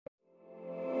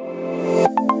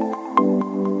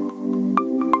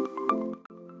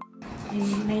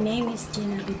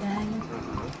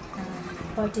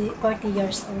40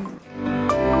 years old.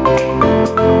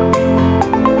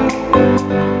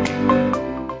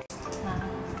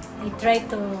 I try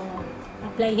to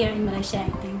apply here in Malaysia.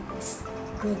 I think it's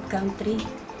good country,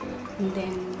 and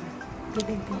then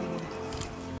give it here.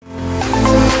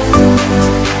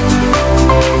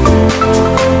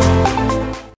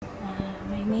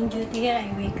 My main duty here,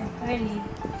 I wake up early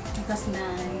because the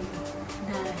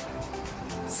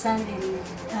son and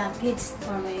kids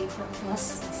for my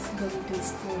boss is going to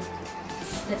school.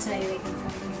 That's why I wake up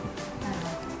early.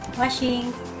 Washing,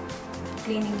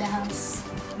 cleaning the house,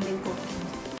 and then cooking.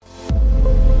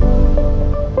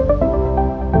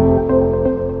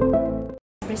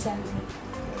 Every Sunday.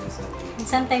 And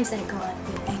sometimes I go out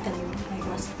with my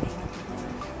boss if I want to go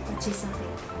out, but she's okay.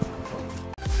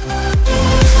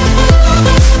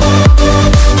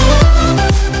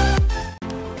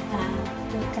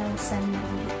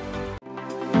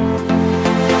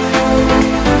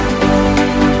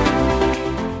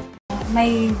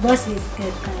 My boss is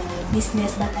good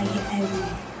business, but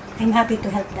I'm happy to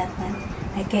help that one.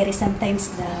 I carry sometimes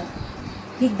the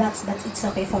big bags, but it's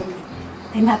okay for me.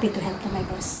 I'm happy to help my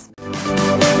boss.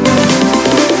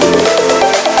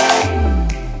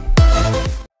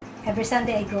 Every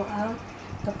Sunday I go out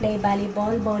to play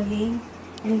volleyball, bowling,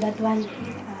 and that one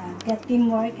get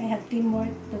teamwork. I have teamwork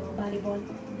to volleyball.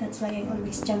 That's why I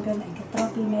always champion. I get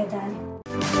trophy, medal.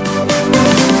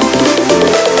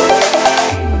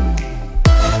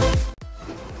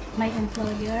 My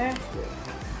employer,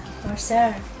 or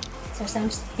sir,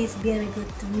 he's very good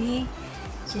to me.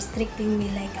 She's treating me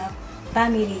like a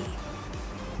family,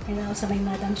 and also my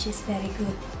madam, she's very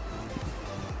good.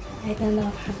 I don't know,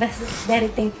 very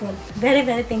thankful, very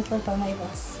thankful for my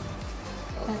boss.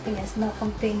 Nothing else, no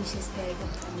complaint. She's very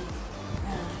good to me.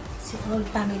 She's whole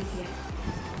family here.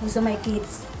 Also my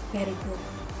kids, very good,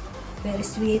 very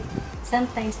sweet.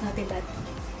 Sometimes naughty, but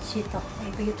she talk.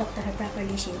 If you talk to her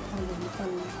properly, she will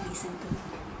listen to me.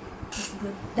 It's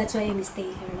good. That's why I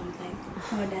stay here a long time,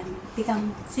 more than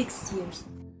become 6 years.